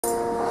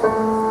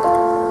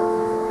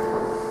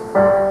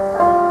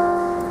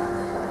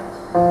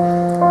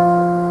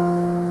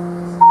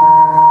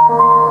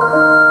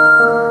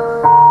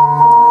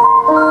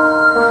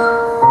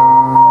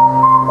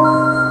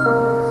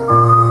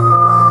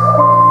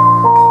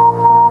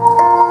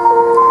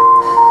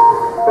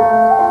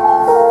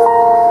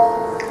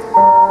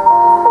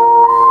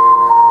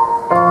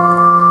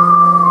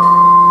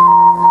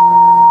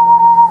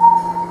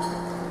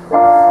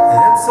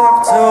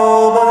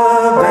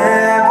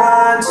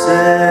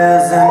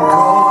ashes and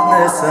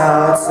coldness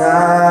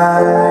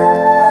outside.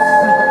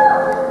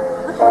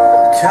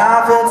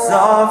 Carpets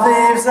of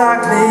leaves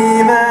are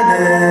gleaming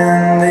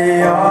in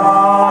the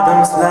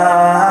autumn's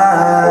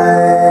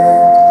light.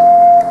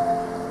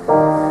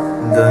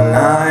 The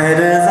night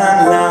is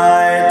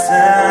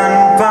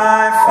enlightened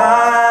by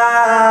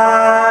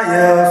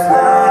fireflies,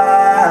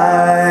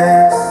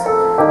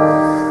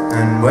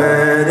 and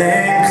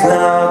wedding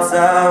clouds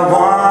are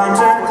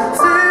wandering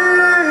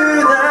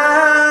through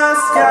the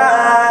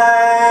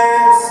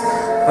skies.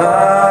 But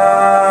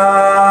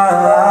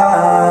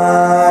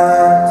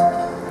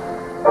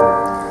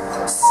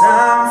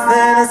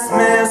something is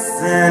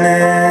missing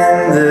in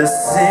the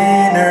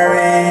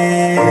scenery.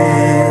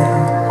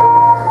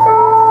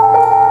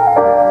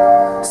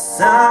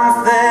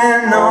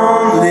 Something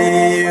only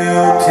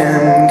you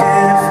can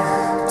give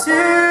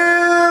to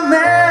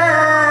make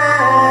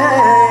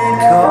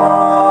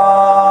cost.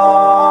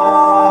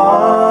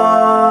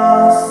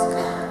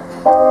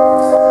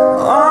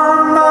 On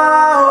my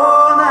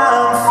own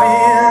I'm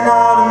feeling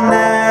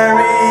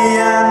ordinary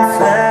and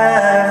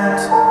flat,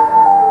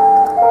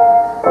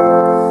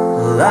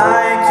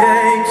 like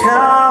a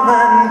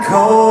common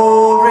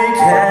cold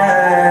cat.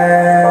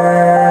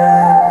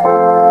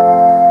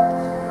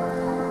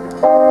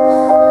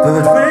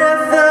 But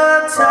with the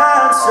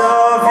touch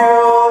of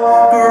your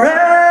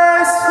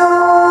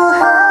graceful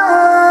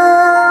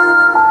hand,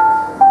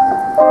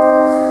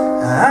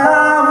 I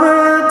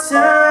would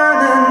turn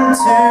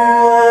into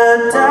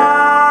a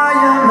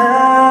diamond,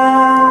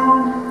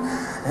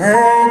 a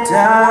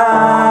diamond.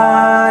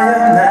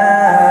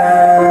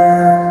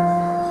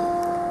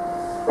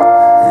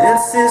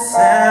 It's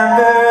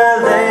December,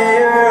 a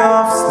layer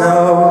of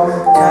snow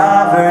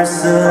covers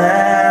the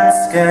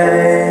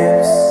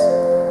landscapes.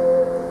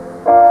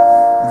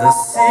 The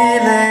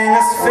ceiling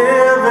is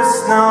filled with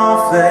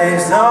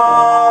snowflakes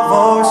of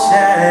all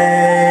shapes.